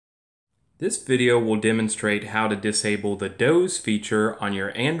This video will demonstrate how to disable the Doze feature on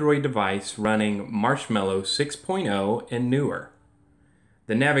your Android device running Marshmallow 6.0 and newer.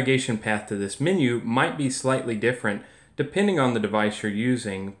 The navigation path to this menu might be slightly different depending on the device you're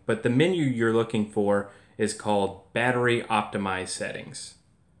using, but the menu you're looking for is called Battery Optimize Settings.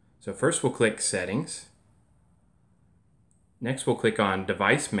 So first we'll click Settings. Next we'll click on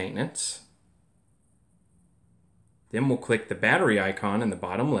Device Maintenance. Then we'll click the battery icon in the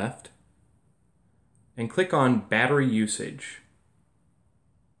bottom left and click on Battery Usage.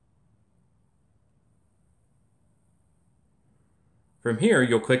 From here,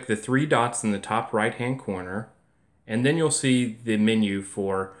 you'll click the three dots in the top right-hand corner, and then you'll see the menu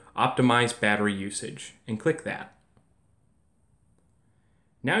for Optimize Battery Usage, and click that.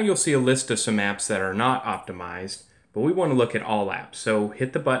 Now you'll see a list of some apps that are not optimized, but we want to look at all apps. So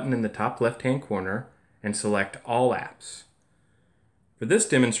hit the button in the top left-hand corner and select All Apps. For this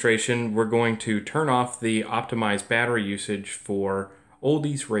demonstration, we're going to turn off the optimized battery usage for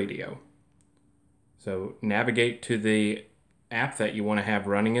Oldies radio. So navigate to the app that you want to have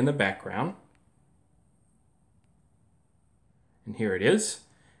running in the background. And here it is.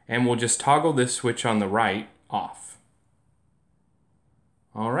 And we'll just toggle this switch on the right off.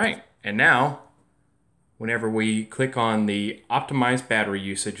 All right, and now, whenever we click on the optimized battery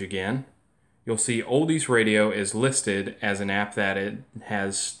usage again, you'll see Oldies Radio is listed as an app that it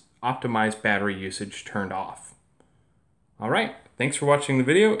has optimized battery usage turned off. All right, thanks for watching the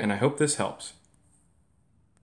video, and I hope this helps.